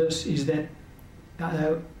simply this, is that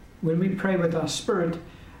when we pray with our spirit,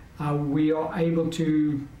 we are able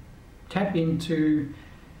to tap into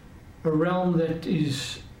a realm that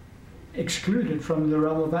is excluded from the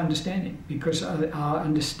realm of understanding, because our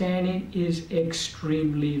understanding is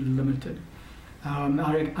extremely limited.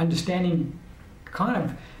 Our understanding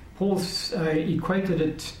Paul equated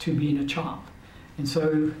it to being a child. And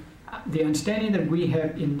so the understanding that we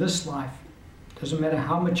have in this life, doesn't matter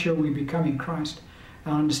how mature we become in Christ,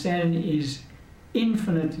 our understanding is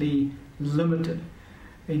infinitely limited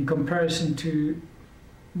in comparison to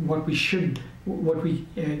what we should know.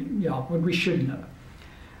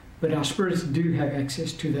 But our spirits do have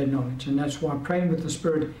access to that knowledge, and that's why praying with the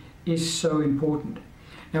Spirit is so important.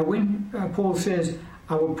 Now, when Paul says,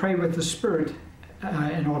 I will pray with the Spirit,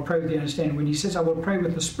 and I'll pray with the understanding, when he says, I will pray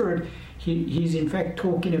with the Spirit, he's in fact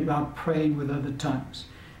talking about praying with other tongues.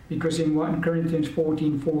 Because in 1 Corinthians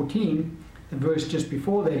 14:14, the verse just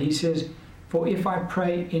before that, he says, for if I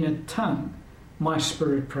pray in a tongue, my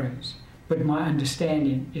spirit prays, but my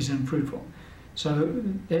understanding is unfruitful. So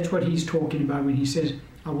that's what he's talking about when he says,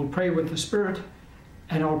 I will pray with the Spirit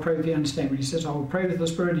and I will pray with the understanding. When he says, I will pray with the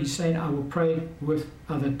Spirit, he's saying, I will pray with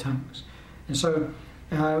other tongues. And so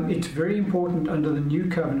it's very important under the new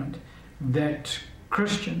covenant that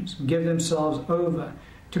Christians give themselves over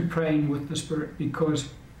to praying with the Spirit, because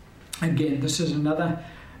again, this is another,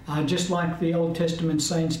 just like the Old Testament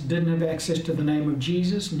saints didn't have access to the name of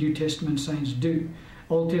Jesus, New Testament saints do.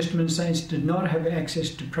 Old Testament saints did not have access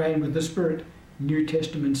to praying with the Spirit, New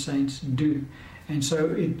Testament saints do. And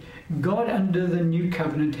so God under the New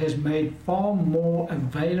Covenant has made far more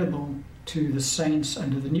available to the saints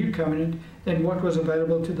under the New Covenant than what was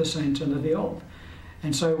available to the saints under the Old.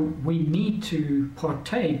 And so we need to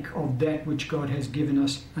partake of that which God has given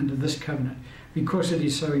us under this covenant, because it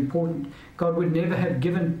is so important. God would never have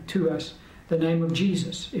given to us the name of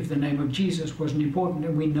Jesus if the name of Jesus wasn't important,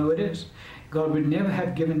 and we know it is. God would never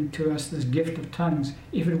have given to us this gift of tongues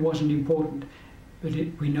if it wasn't important, but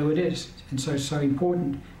we know it is. And so it's so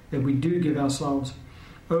important that we do give ourselves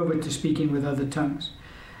over to speaking with other tongues.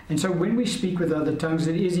 And so when we speak with other tongues,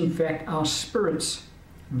 it is in fact our spirits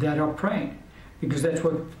that are praying, because that's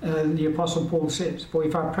what the Apostle Paul says. For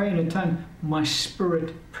if I pray in a tongue, my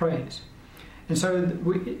spirit prays. And so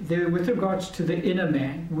with regards to the inner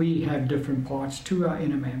man, we have different parts to our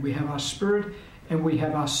inner man. We have our spirit and we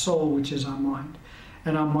have our soul, which is our mind.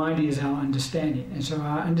 And our mind is our understanding. And so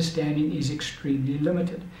our understanding is extremely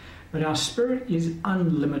limited. But our spirit is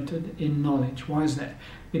unlimited in knowledge. Why is that?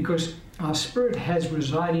 Because our spirit has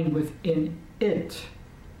residing within it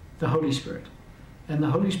the Holy Spirit. And the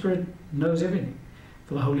Holy Spirit knows everything.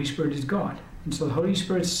 For the Holy Spirit is God. And so the Holy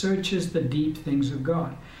Spirit searches the deep things of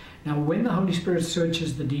God. Now, when the Holy Spirit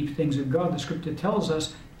searches the deep things of God, the Scripture tells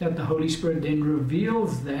us that the Holy Spirit then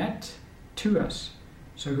reveals that to us.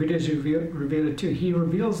 So who does he reveal it to? He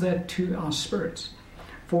reveals that to our spirits.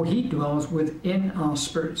 For he dwells within our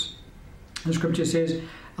spirits. The Scripture says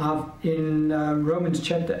in Romans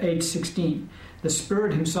chapter 8:16, the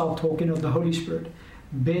Spirit himself, talking of the Holy Spirit,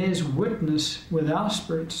 bears witness with our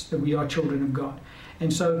spirits that we are children of God.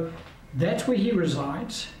 And so that's where he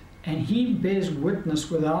resides. And he bears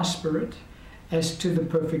witness with our spirit, as to the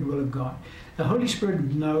perfect will of God. The Holy Spirit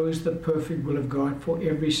knows the perfect will of God for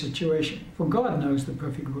every situation. For God knows the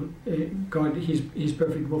perfect will, His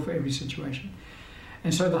perfect will for every situation.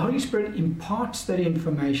 And so the Holy Spirit imparts that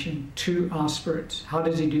information to our spirits. How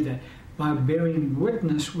does He do that? By bearing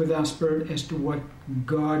witness with our spirit as to what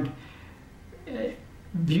God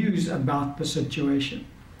views about the situation.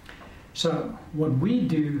 So what we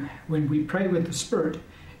do when we pray with the Spirit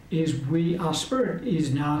is our spirit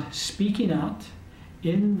is now speaking out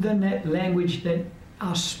in the language that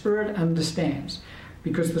our spirit understands.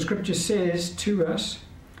 Because the scripture says to us,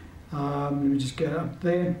 let me just get up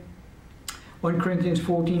there, 1 Corinthians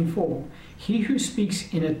 14:4, he who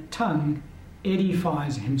speaks in a tongue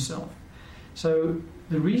edifies himself. So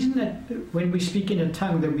the reason that when we speak in a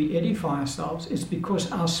tongue that we edify ourselves is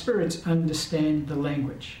because our spirits understand the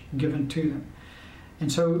language given to them.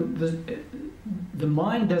 And so the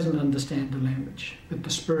mind doesn't understand the language, but the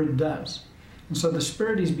spirit does. And so the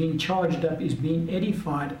spirit is being charged up, is being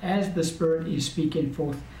edified as the spirit is speaking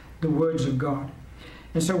forth the words of God.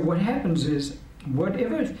 And so what happens is,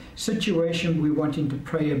 whatever situation we're wanting to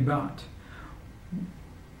pray about,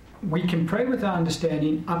 we can pray with our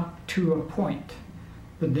understanding up to a point.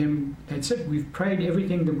 But then that's it. We've prayed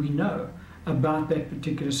everything that we know about that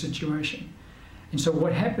particular situation. And so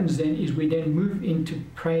what happens then is we then move into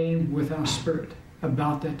praying with our spirit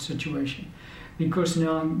about that situation. Because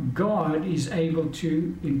now God is able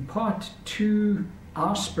to impart to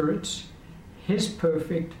our spirits His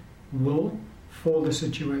perfect will for the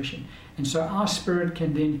situation. And so our spirit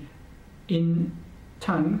can then, in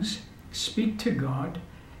tongues, speak to God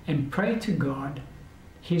and pray to God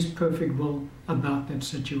His perfect will about that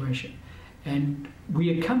situation. And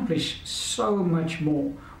we accomplish so much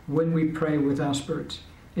more when we pray with our spirits.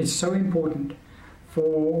 It's so important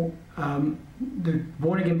for the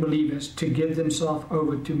born-again believers to give themselves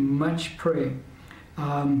over to much prayer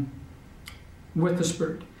with the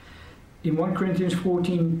Spirit. In 1 Corinthians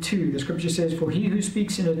 14:2, the scripture says, for he who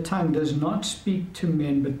speaks in a tongue does not speak to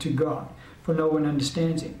men but to God, for no one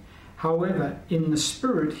understands him. However, in the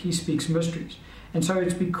Spirit he speaks mysteries. And so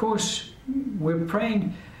it's because we're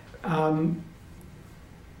praying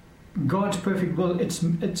God's perfect will. It's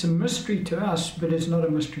a mystery to us, but it's not a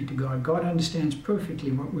mystery to God. God understands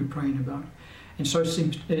perfectly what we're praying about. And so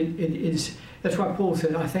it is. That's why Paul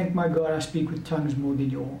said, I thank my God I speak with tongues more than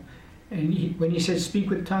you all. And when he said speak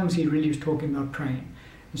with tongues, he really was talking about praying.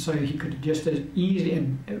 And so he could just as easily,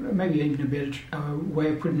 and maybe even a better way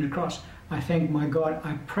of putting it across, I thank my God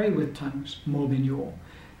I pray with tongues more than you all.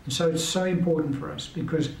 And so it's so important for us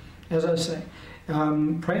because, as I say,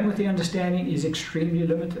 praying with the understanding is extremely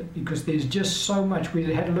limited because there's just so much.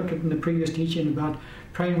 We had a look at in the previous teaching about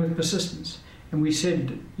praying with persistence. And we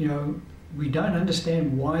said, we don't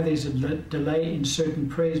understand why there's a delay in certain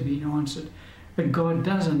prayers being answered. But God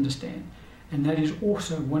does understand. And that is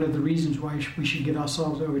also one of the reasons why we should give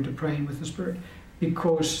ourselves over to praying with the Spirit.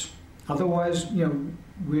 Because otherwise,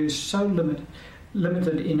 we're so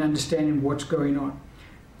limited in understanding what's going on.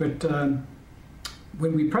 But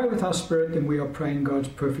when we pray with our spirit, then we are praying God's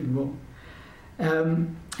perfect will.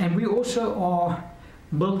 And we also are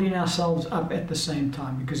building ourselves up at the same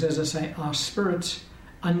time. Because as I say, our spirits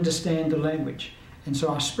understand the language. And so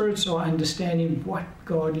our spirits are understanding what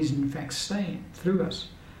God is in fact saying through us.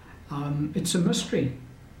 It's a mystery.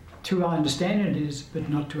 To our understanding it is, but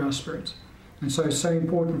not to our spirits. And so it's so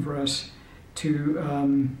important for us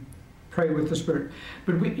to pray with the Spirit.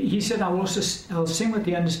 But he said, I'll sing with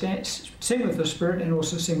the Spirit and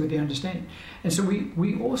also sing with the understanding. And so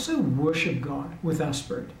we also worship God with our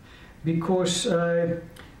spirit. Because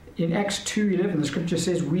in Acts 2:11, the scripture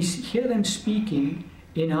says, we hear them speaking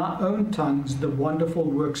in our own tongues the wonderful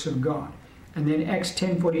works of God. And then Acts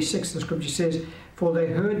 10:46, the scripture says, for they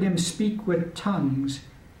heard them speak with tongues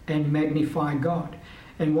and magnify God.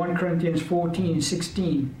 And 1 Corinthians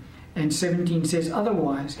 14:16 and 17 says,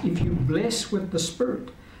 otherwise, if you bless with the Spirit,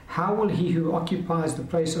 how will he who occupies the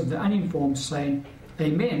place of the uninformed say,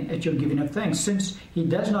 Amen, at your giving of thanks, since he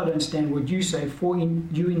does not understand what you say, for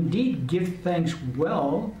you indeed give thanks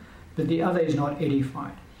well, but the other is not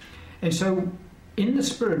edified. And so, in the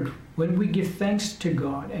Spirit, when we give thanks to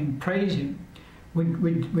God and praise Him,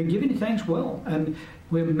 we're giving thanks well, and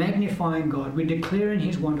we're magnifying God, we're declaring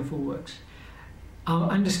His wonderful works. Our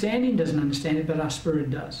understanding doesn't understand it, but our spirit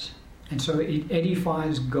does. And so it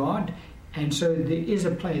edifies God. And so there is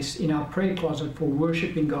a place in our prayer closet for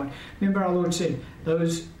worshiping God. Remember our Lord said,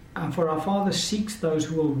 for our Father seeks those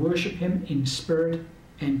who will worship Him in spirit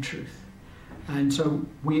and truth. And so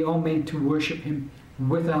we are meant to worship Him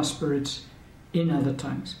with our spirits in other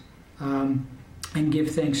tongues and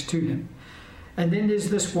give thanks to Him. And then there's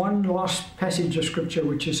this one last passage of scripture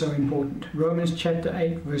which is so important. Romans chapter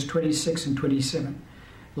 8, verse 26 and 27.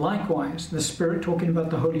 Likewise, the Spirit, talking about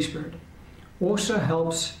the Holy Spirit, also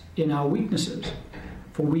helps in our weaknesses.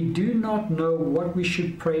 For we do not know what we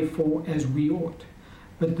should pray for as we ought.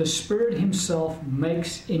 But the Spirit himself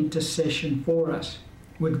makes intercession for us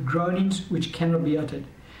with groanings which cannot be uttered.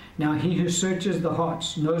 Now he who searches the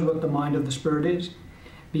hearts knows what the mind of the Spirit is,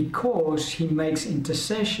 because he makes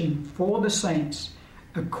intercession for the saints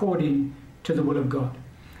according to the will of God.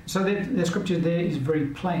 So the scripture there is very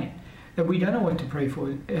plain, that we don't know what to pray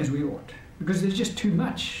for as we ought, because there's just too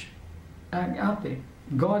much out there.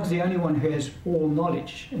 God's the only one who has all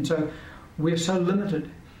knowledge, and so we're so limited.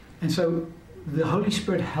 And so the Holy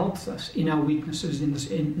Spirit helps us in our weaknesses in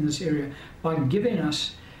this area by giving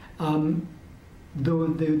us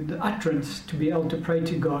the utterance to be able to pray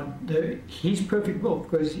to God, his perfect will,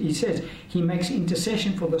 because he says he makes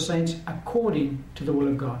intercession for the saints according to the will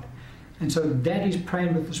of God. And so that is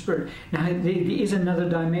praying with the Spirit. Now there is another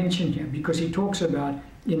dimension here, because he talks about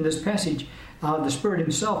in this passage the Spirit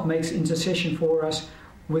himself makes intercession for us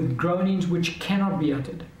with groanings which cannot be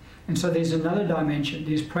uttered. And so there's another dimension.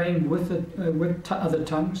 There's praying with other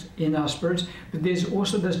tongues in our spirits, but there's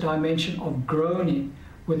also this dimension of groaning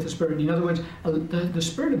with the Spirit. In other words, the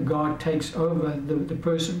Spirit of God takes over the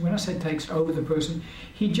person. When I say takes over the person,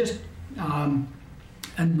 he just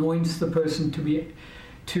anoints the person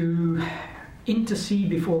to intercede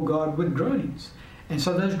before God with groanings. And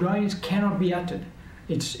so those groanings cannot be uttered.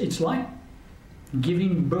 It's like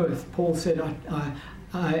giving birth. Paul said,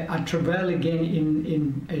 I travail again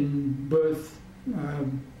in birth,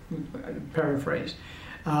 paraphrase,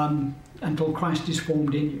 until Christ is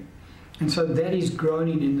formed in you. And so that is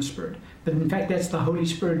groaning in the Spirit. But in fact, that's the Holy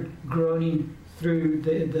Spirit groaning through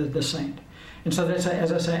the saint. And so that's,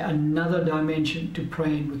 as I say, another dimension to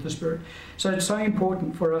praying with the Spirit. So it's so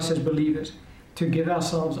important for us as believers to give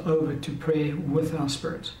ourselves over to prayer with our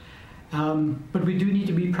spirits. But we do need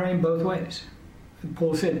to be praying both ways.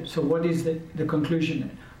 Paul said, so what is the conclusion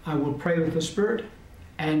then? I will pray with the Spirit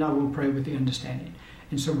and I will pray with the understanding.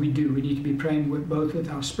 And so we need to be praying both with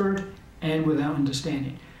our spirit and with our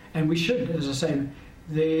understanding. And we should, as I say,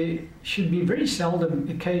 there should be very seldom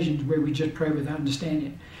occasions where we just pray with our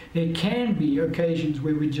understanding. There can be occasions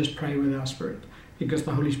where we just pray with our spirit, because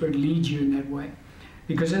the Holy Spirit leads you in that way.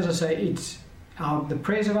 Because as I say, the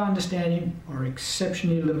prayers of our understanding are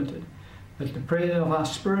exceptionally limited. But the prayer of our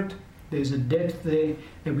spirit, there's a depth there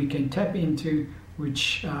that we can tap into,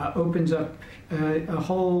 which opens up a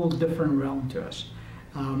whole different realm to us.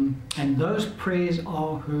 And those prayers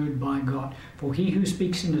are heard by God. For he who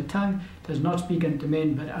speaks in a tongue does not speak unto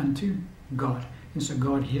men, but unto God. And so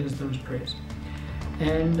God hears those prayers.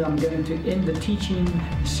 And I'm going to end the teaching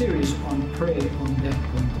series on prayer on that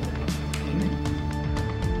point today.